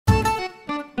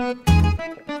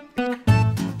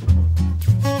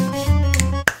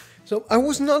So I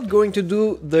was not going to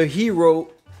do the Hero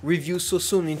review so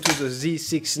soon into the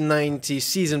Z690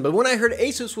 season, but when I heard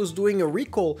ASUS was doing a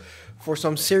recall for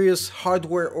some serious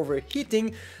hardware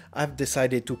overheating, I've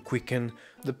decided to quicken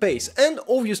the pace. And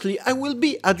obviously I will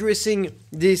be addressing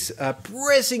this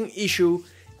pressing issue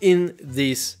in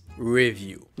this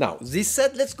review. Now, this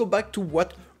said, let's go back to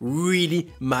what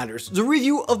really matters. The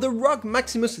review of the ROG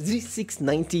Maximus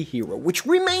Z690 HERO, which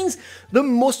remains the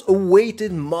most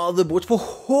awaited motherboard for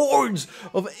hordes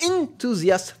of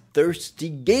enthusiast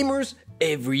thirsty gamers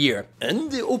every year,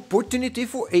 and the opportunity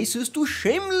for ASUS to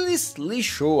shamelessly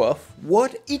show off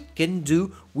what it can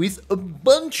do with a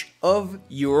bunch of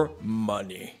your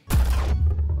money.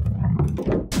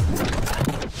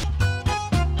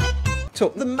 So,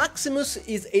 the Maximus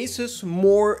is ASUS'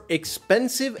 more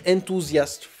expensive,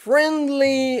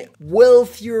 enthusiast-friendly,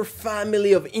 wealthier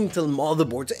family of Intel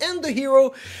motherboards, and the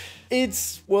Hero,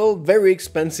 it's, well, very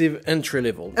expensive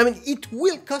entry-level. I mean, it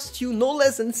will cost you no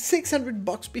less than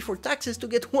 $600 before taxes to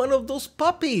get one of those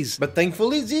puppies. But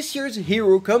thankfully, this year's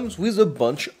Hero comes with a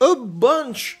bunch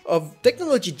of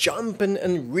technology jump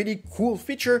and really cool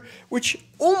feature, which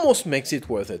almost makes it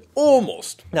worth it.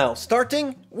 Almost. Now,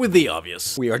 starting with the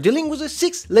obvious. We are dealing with a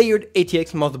 6-layered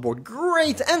ATX motherboard,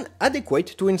 great and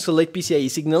adequate to insulate PCIe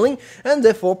signaling and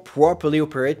therefore properly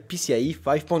operate PCIe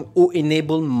 5.0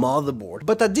 enabled motherboard.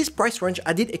 But at this price range,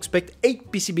 I did expect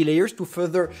 8 PCB layers to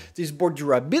further this board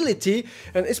durability,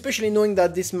 and especially knowing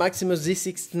that this Maximus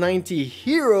Z690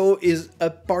 HERO is a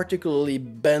particularly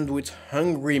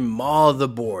bandwidth-hungry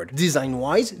motherboard.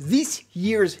 Design-wise, this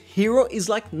year's HERO is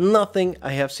like nothing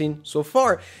I have seen so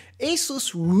far.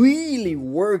 ASUS really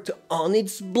worked on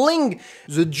its bling.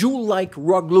 The jewel-like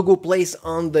ROG logo placed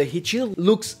on the heat shield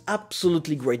looks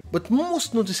absolutely great. But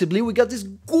most noticeably, we got this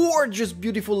gorgeous,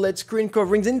 beautiful LED screen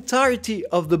covering the entirety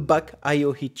of the back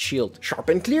I/O heat shield. Sharp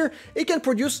and clear, it can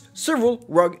produce several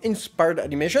ROG-inspired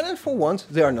animation, and for once,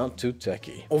 they are not too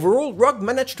tacky. Overall, ROG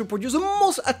managed to produce the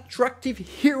most attractive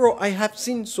Hero I have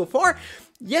seen so far,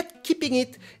 yet keeping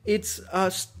its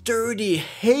sturdy,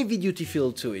 heavy-duty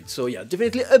feel to it. So yeah,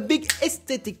 definitely a big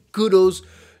aesthetic kudos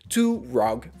to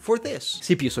ROG for this.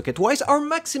 CPU socket-wise, our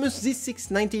Maximus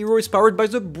Z690 HERO is powered by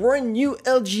the brand new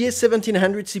LGA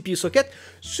 1700 CPU socket,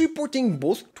 supporting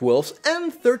both 12th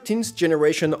and 13th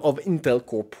generation of Intel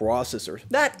Core processors.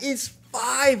 That is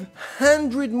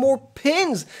 500 more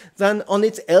pins than on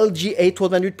its LGA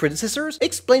 1200 predecessors,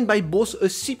 explained by both a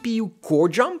CPU core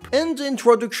jump and the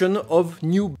introduction of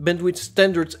new bandwidth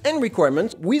standards and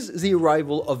requirements with the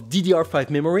arrival of DDR5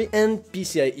 memory and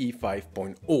PCIe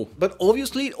 5.0. But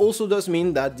obviously it also does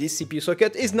mean that this CPU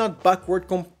socket is not backward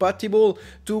compatible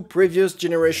to previous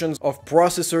generations of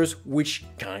processors, which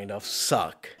kind of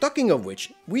suck. Talking of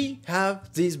which, we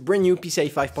have this brand new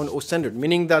PCIe 5.0 standard,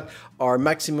 meaning that our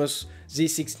Maximus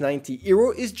Z690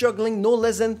 HERO is juggling no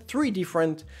less than 3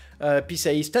 different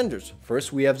PCIe standards.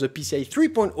 First, we have the PCIe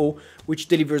 3.0, which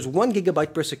delivers 1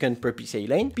 GB per second per PCIe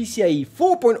lane, PCIe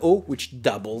 4.0, which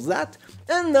doubles that,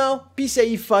 and now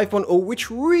PCIe 5.0, which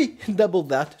redoubled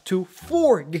that to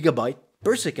 4 GB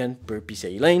per second per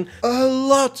PCIe lane. A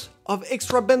lot of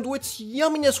extra bandwidth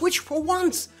yumminess, which for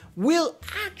once will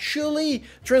actually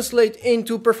translate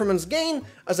into performance gain,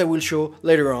 as I will show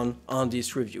later on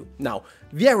this review. Now,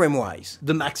 VRM-wise,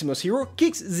 the Maximus HERO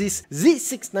kicks this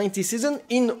Z690 season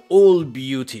in all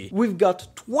beauty. We've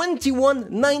got 21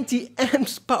 90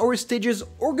 amps power stages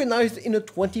organized in a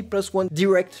 20+1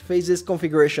 direct phases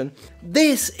configuration.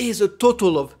 This is a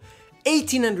total of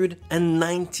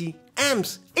 1890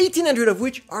 amps, 1800 of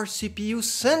which are CPU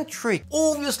centric.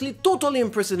 Obviously totally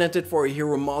unprecedented for a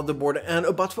Hero motherboard and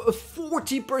about a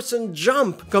 40%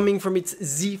 jump coming from its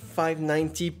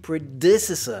Z590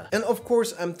 predecessor. And of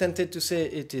course I'm tempted to say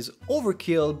it is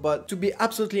overkill, but to be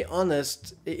absolutely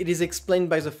honest, it is explained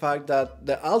by the fact that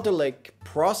the Alder Lake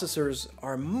processors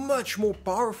are much more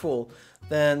powerful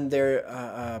than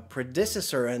their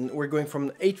predecessor, and we're going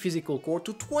from 8 physical core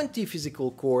to 20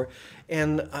 physical core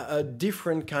and a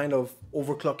different kind of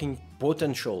overclocking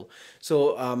potential.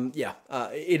 So yeah,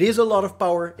 it is a lot of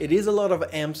power, it is a lot of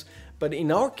amps, but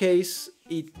in our case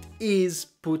it is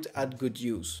put at good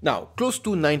use. Now, close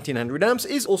to 1900 amps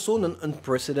is also an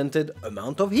unprecedented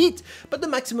amount of heat, but the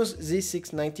Maximus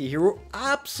Z690 HERO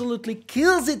absolutely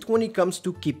kills it when it comes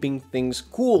to keeping things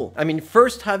cool. I mean,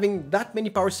 first, having that many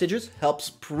power stages helps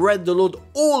spread the load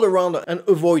all around and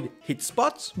avoid heat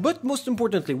spots, but most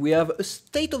importantly, we have a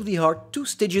state-of-the-art 2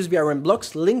 stages VRM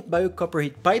blocks linked by a copper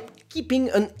heat pipe, keeping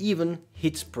an even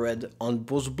heat spread on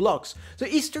both blocks. The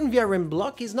Eastern VRM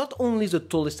block is not only the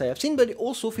tallest I have seen, but it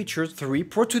also features 3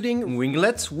 protruding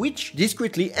ringlets, which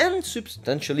discreetly and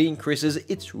substantially increases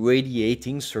its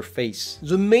radiating surface.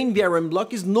 The main VRM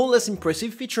block is no less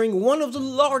impressive, featuring one of the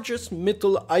largest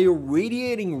metal I/O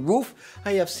radiating roof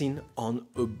I have seen on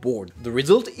a board. The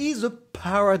result is a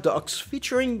paradox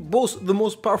featuring both the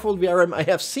most powerful VRM I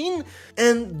have seen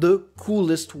and the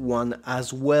coolest one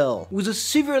as well. With a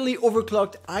severely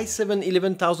overclocked i7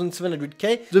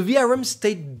 11700K, the VRM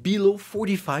stayed below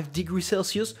 45 degrees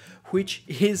Celsius, which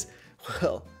is,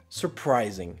 well,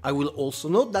 surprising. I will also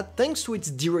note that thanks to its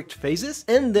direct phases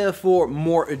and therefore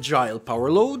more agile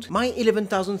power load, my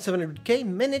 11700K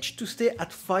managed to stay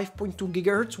at 5.2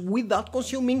 GHz without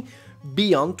consuming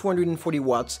beyond 240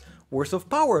 watts worth of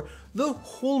power, the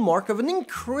hallmark of an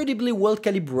incredibly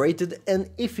well-calibrated and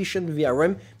efficient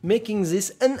VRM, making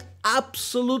this an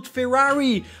absolute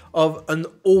Ferrari of an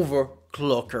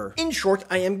overclocker. In short,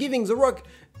 I am giving the ROG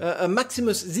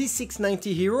Maximus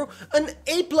Z690 HERO an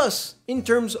A+ in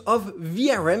terms of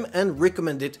VRM and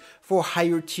recommend it for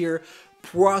higher tier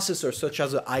processors such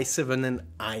as the i7 and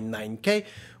i9K,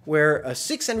 where a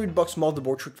 $600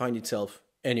 motherboard should find itself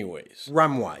anyways.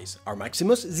 RAM-wise, our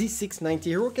Maximus Z690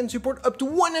 HERO can support up to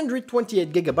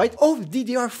 128GB of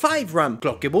DDR5 RAM,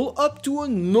 clockable up to a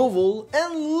novel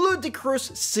and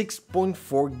ludicrous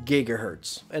 6.4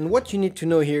 GHz. And what you need to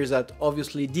know here is that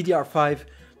obviously DDR5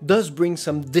 does bring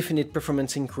some definite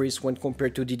performance increase when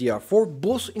compared to DDR4,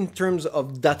 both in terms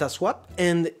of data swap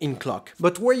and in clock.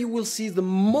 But where you will see the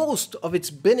most of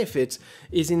its benefits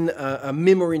is in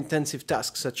memory-intensive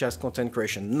tasks such as content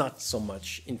creation, not so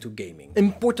much into gaming.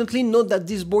 Importantly, note that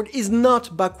this board is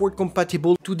not backward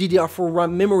compatible to DDR4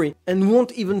 RAM memory and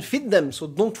won't even fit them, so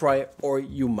don't try or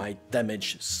you might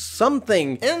damage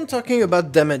something. And talking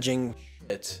about damaging,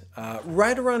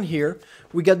 right around here,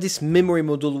 we got this memory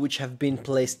module which have been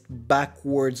placed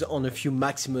backwards on a few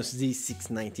Maximus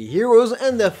Z690 HEROs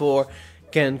and therefore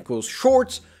can cause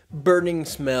shorts, burning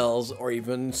smells or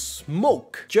even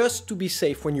smoke. Just to be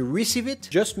safe when you receive it,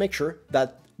 just make sure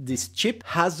that this chip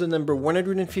has the number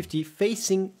 150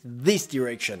 facing this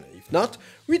direction. If not,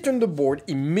 return the board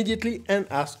immediately and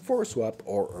ask for a swap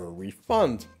or a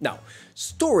refund. Now,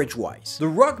 storage-wise, the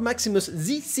ROG Maximus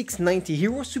Z690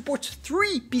 HERO supports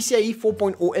 3 PCIe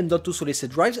 4.0 M.2 solid-state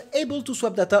drives able to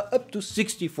swap data up to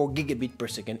 64 gigabit per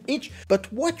second each,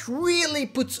 but what really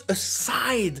puts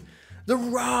aside the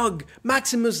ROG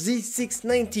Maximus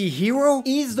Z690 HERO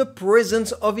is the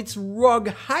presence of its ROG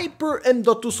Hyper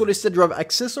M.2 solid-state drive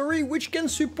accessory, which can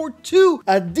support 2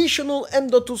 additional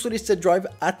M.2 solid-state drive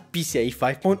at PCIe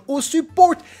 5.0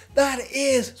 support. That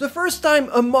is the first time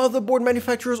a motherboard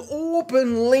manufacturer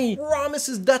openly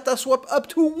promises data swap up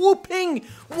to whopping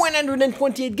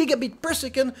 128 gigabit per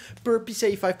second per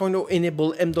PCIe 5.0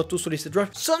 enabled M.2 solid-state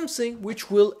drive, something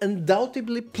which will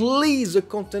undoubtedly please the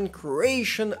content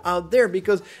creation out there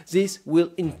because this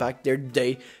will impact their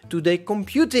day-to-day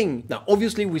computing. Now,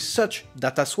 obviously, with such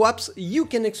data swaps, you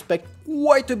can expect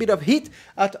quite a bit of heat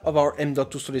out of our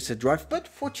M.2 solid-state drive, but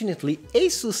fortunately,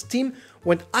 ASUS team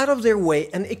went out of their way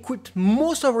and equipped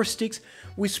most of our sticks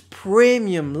with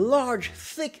premium, large,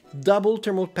 thick, double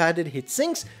thermal padded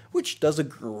heatsinks, which does a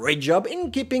great job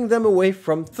in keeping them away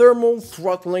from thermal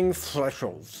throttling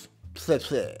thresholds.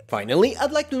 Finally,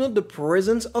 I'd like to note the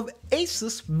presence of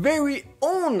ASUS' very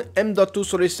own M.2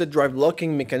 solid-state drive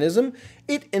locking mechanism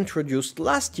it introduced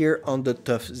last year on the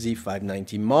TUF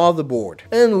Z590 motherboard,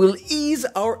 and will ease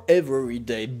our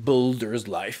everyday builder's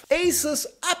life. ASUS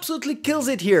absolutely kills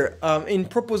it here in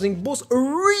proposing both a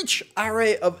rich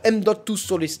array of M.2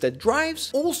 solid-state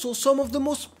drives, also some of the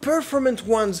most performant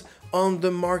ones on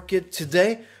the market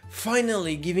today,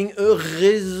 finally giving a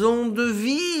raison de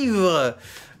vivre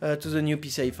to the new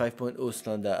PCIe 5.0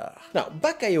 standard. Now,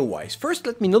 back I/O wise, first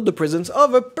let me note the presence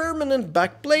of a permanent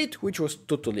backplate, which was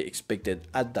totally expected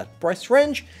at that price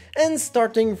range, and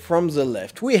starting from the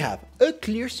left, we have a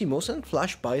clear CMOS and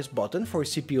flash BIOS button for a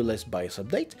CPU-less BIOS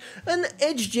update, an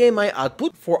HDMI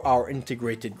output for our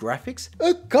integrated graphics,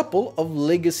 a couple of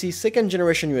legacy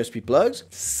second-generation USB plugs,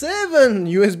 7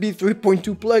 USB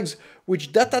 3.2 plugs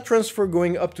with data transfer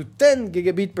going up to 10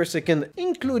 gigabit per second,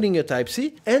 including a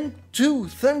Type-C, and 2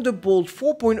 Thunderbolt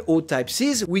 4.0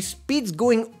 Type-Cs with speeds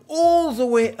going all the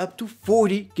way up to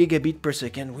 40 gigabit per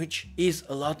second, which is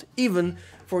a lot even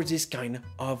for this kind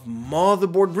of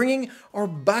motherboard, bringing our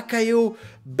back I/O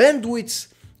bandwidths,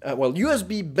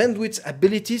 USB bandwidth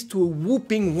abilities to a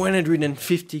whopping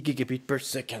 150 gigabit per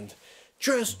second.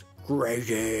 Just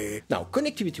crazy. Now,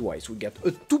 connectivity-wise, we get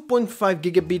a 2.5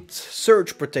 gigabit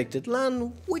surge protected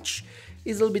LAN, which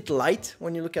is a little bit light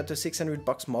when you look at the $600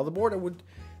 motherboard. I would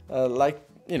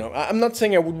I'm not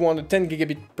saying I would want a 10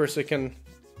 gigabit per second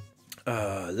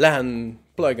LAN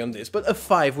plug on this, but a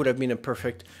 5 would have been a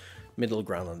perfect middle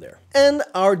ground on there. And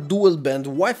our dual band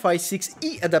Wi-Fi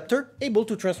 6E adapter, able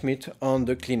to transmit on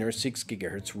the cleaner 6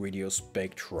 GHz radio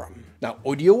spectrum. Now,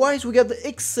 audio-wise, we got the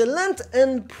excellent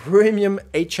and premium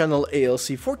 8-channel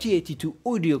ALC 4082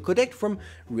 audio codec from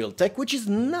Realtek, which is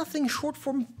nothing short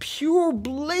from pure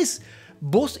bliss,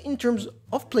 both in terms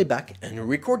of playback and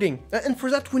recording. And for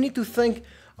that, we need to thank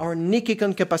our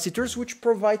Nikon capacitors, which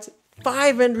provides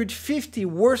 550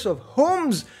 worth of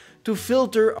ohms to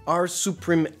filter our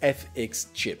Supreme FX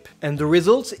chip. And the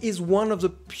result is one of the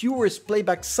purest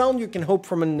playback sound you can hope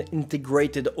from an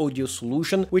integrated audio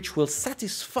solution, which will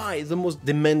satisfy the most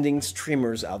demanding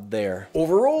streamers out there.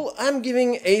 Overall, I'm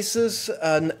giving ASUS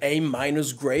an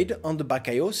A- grade on the back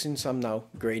I/O, since I'm now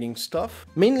grading stuff,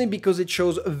 mainly because it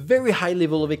shows a very high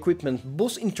level of equipment,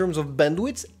 both in terms of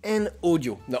bandwidth and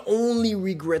audio. The only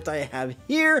regret I have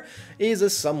here is a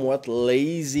somewhat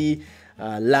lazy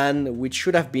LAN, which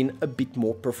should have been a bit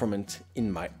more performant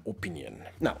in my opinion.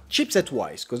 Now, chipset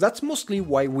wise, because that's mostly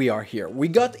why we are here, we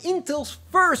got Intel's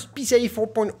first PCIe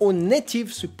 4.0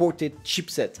 native supported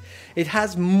chipset. It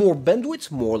has more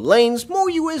bandwidth, more lanes, more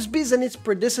USBs than its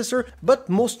predecessor, but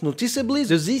most noticeably,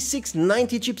 the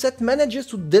Z690 chipset manages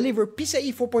to deliver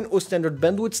PCIe 4.0 standard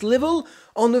bandwidth level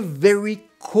on a very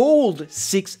cold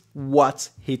 6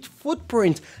 watts heat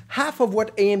footprint, half of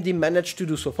what AMD managed to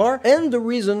do so far, and the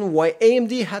reason why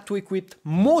AMD had to equip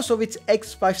most of its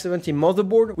X570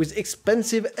 motherboard with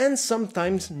expensive and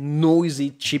sometimes noisy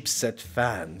chipset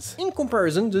fans. In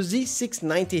comparison, the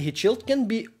Z690 heat shield can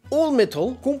be all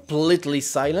metal, completely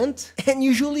silent, and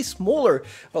usually smaller.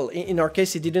 Well, in our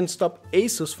case, it didn't stop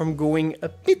ASUS from going a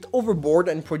bit overboard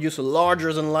and produce a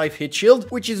larger-than-life heat shield,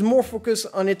 which is more focused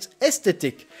on its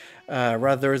aesthetic,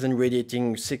 rather than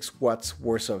radiating 6 watts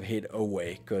worth of heat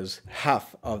away, because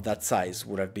half of that size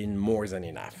would have been more than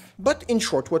enough. But in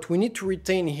short, what we need to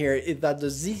retain here is that the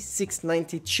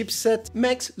Z690 chipset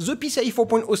makes the PCIe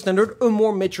 4.0 standard a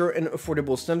more mature and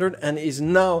affordable standard, and is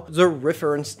now the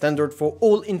reference standard for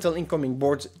all Intel incoming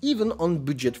boards, even on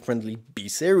budget-friendly B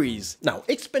series. Now,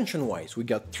 expansion-wise, we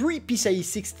got 3 PCIe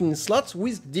 16 slots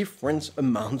with different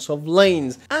amounts of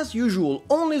lanes. As usual,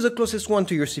 only the closest one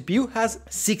to your CPU has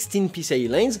 16 PCIe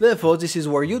lanes, therefore this is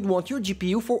where you'd want your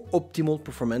GPU for optimal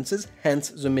performances, hence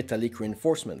the metallic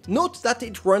reinforcement. Note that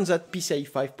it runs at PCIe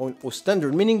 5.0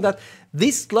 standard, meaning that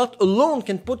this slot alone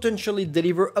can potentially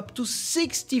deliver up to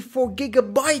 64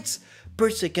 gigabytes per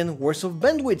second worth of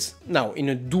bandwidth. Now, in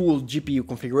a dual GPU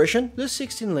configuration, the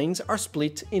 16 lanes are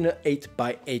split in an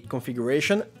 8x8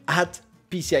 configuration at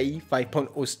PCIe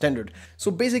 5.0 standard. So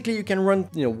basically you can run,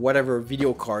 whatever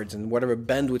video cards and whatever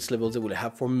bandwidth levels they will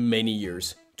have for many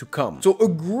years to come. So a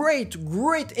great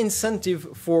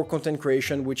incentive for content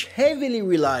creation, which heavily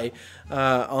rely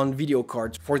on video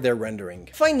cards for their rendering.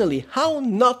 Finally, how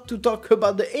not to talk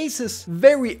about the ASUS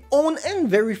very own and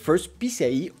very first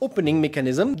PCIe opening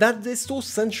mechanism that is so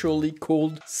sensually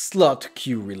called slot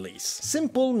queue release.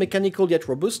 Simple, mechanical yet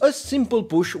robust, a simple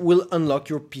push will unlock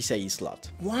your PCIe slot.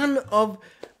 One of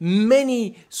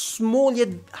many small yet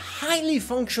highly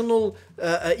functional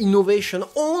innovation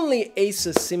only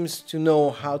ASUS seems to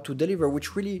know how to deliver,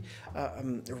 which really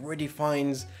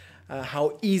redefines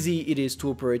how easy it is to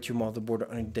operate your motherboard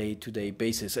on a day-to-day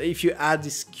basis. If you add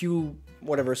this queue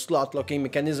slot locking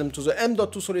mechanism to the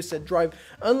M.2 solid state drive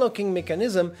unlocking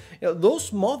mechanism,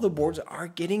 those motherboards are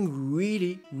getting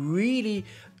really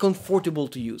comfortable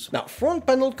to use. Now, front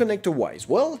panel connector wise,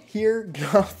 well, here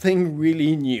nothing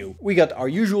really new. We got our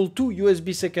usual 2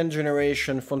 USB second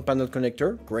generation front panel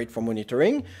connector, great for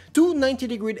monitoring, 2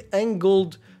 90-degree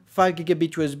angled 5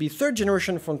 gigabit USB third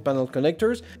generation front panel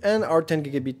connectors, and our 10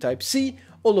 gigabit Type-C,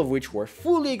 all of which were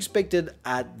fully expected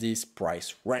at this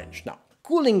price range. Now,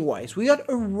 cooling wise, we got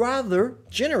a rather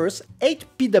generous 8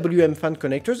 PWM fan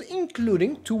connectors,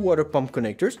 including 2 water pump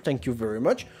connectors, thank you very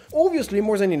much. Obviously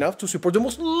more than enough to support the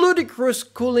most ludicrous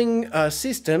cooling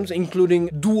systems, including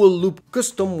dual loop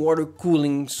custom water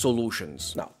cooling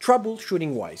solutions. Now,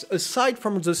 troubleshooting wise, aside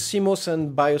from the CMOS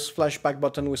and BIOS flashback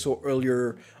button we saw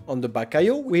earlier on the back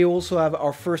I/O, we also have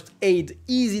our first aid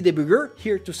easy debugger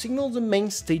here to signal the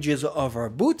main stages of our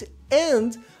boot,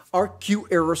 and our Q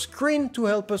error screen to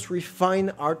help us refine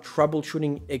our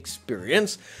troubleshooting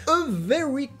experience. A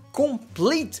very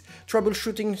complete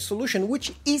troubleshooting solution,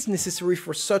 which is necessary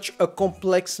for such a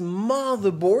complex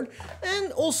motherboard,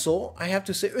 and also, I have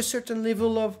to say, a certain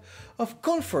level of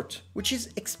comfort, which is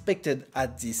expected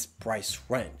at this price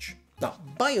range. Now,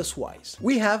 BIOS-wise,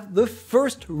 we have the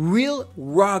first real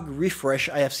ROG refresh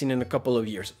I have seen in a couple of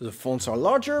years. The fonts are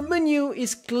larger, menu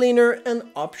is cleaner, and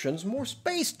options more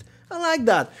spaced. I like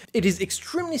that. It is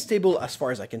extremely stable as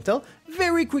far as I can tell,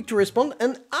 very quick to respond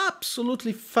and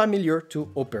absolutely familiar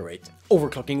to operate.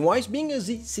 Overclocking wise, being a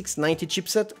Z690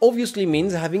 chipset obviously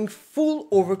means having full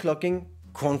overclocking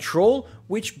control,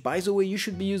 which by the way you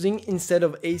should be using instead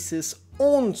of ASUS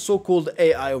own so-called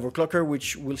AI overclocker,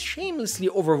 which will shamelessly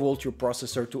overvolt your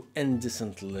processor to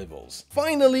indecent levels.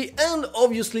 Finally, and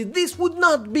obviously, this would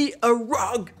not be a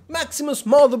ROG Maximus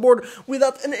motherboard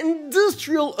without an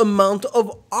industrial amount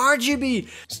of RGB,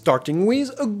 starting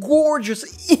with a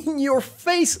gorgeous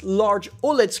in-your-face large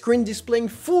OLED screen displaying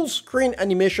full screen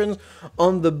animations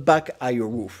on the back I/O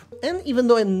roof. And even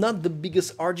though I'm not the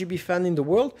biggest RGB fan in the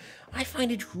world, I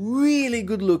find it really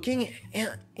good looking,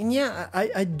 and yeah,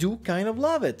 I do kind of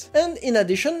love it. And in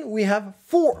addition, we have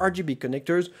 4 RGB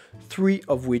connectors, 3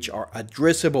 of which are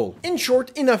addressable. In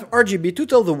short, enough RGB to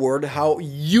tell the world how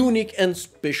unique and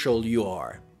special you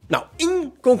are. Now,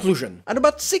 in conclusion, at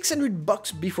about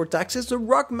 $600 before taxes, the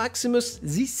ROG Maximus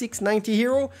Z690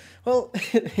 HERO, well,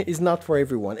 is not for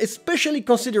everyone, especially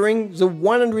considering the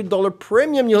 $100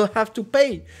 premium you'll have to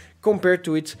pay compared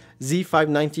to its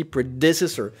Z590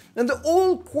 predecessor. And the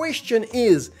whole question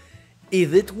is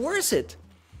it worth it?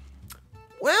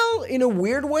 Well, in a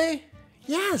weird way,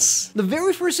 yes. The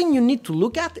very first thing you need to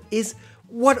look at is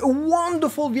what a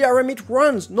wonderful VRM it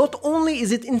runs. Not only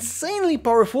is it insanely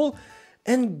powerful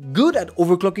and good at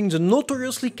overclocking the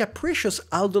notoriously capricious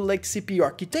Alder Lake CPU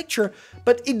architecture,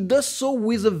 but it does so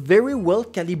with a very well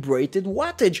calibrated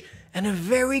wattage and a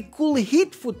very cool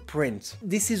heat footprint.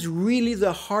 This is really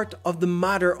the heart of the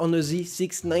matter on a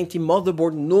Z690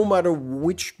 motherboard, no matter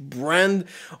which brand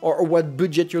or what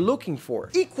budget you're looking for.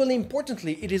 Equally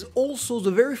importantly, it is also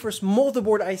the very first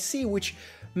motherboard I see which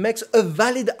makes a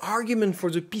valid argument for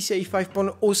the PCIe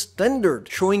 5.0 standard,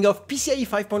 showing off PCIe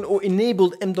 5.0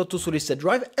 enabled M.2 solid-state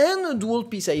drive and a dual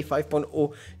PCIe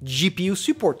 5.0 GPU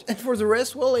support. And for the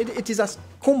rest, well, it is as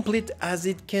complete as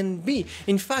it can be.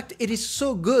 In fact, it is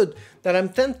so good that I'm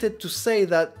tempted to say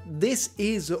that this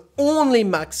is the only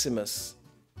Maximus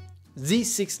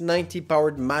Z690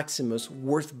 powered Maximus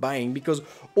worth buying, because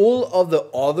all of the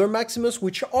other Maximus,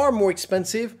 which are more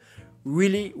expensive,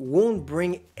 really won't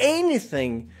bring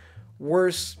anything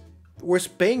worth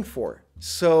paying for.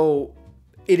 So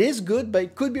it is good, but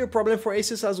it could be a problem for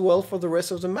ASUS as well for the rest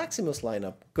of the Maximus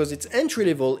lineup, because its entry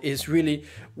level is really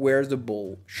where the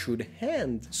ball should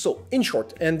hand. So in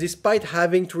short, and despite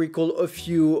having to recall a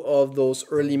few of those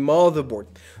early motherboards,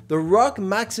 the ROG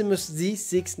Maximus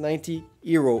Z690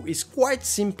 HERO is quite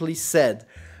simply said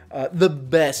the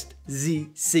best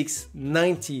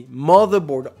Z690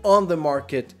 motherboard on the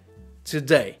market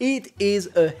today. It is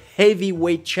a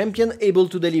heavyweight champion able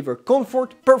to deliver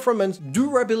comfort, performance,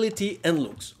 durability and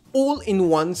looks, all in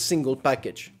one single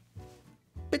package.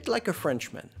 Bit like a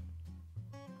Frenchman.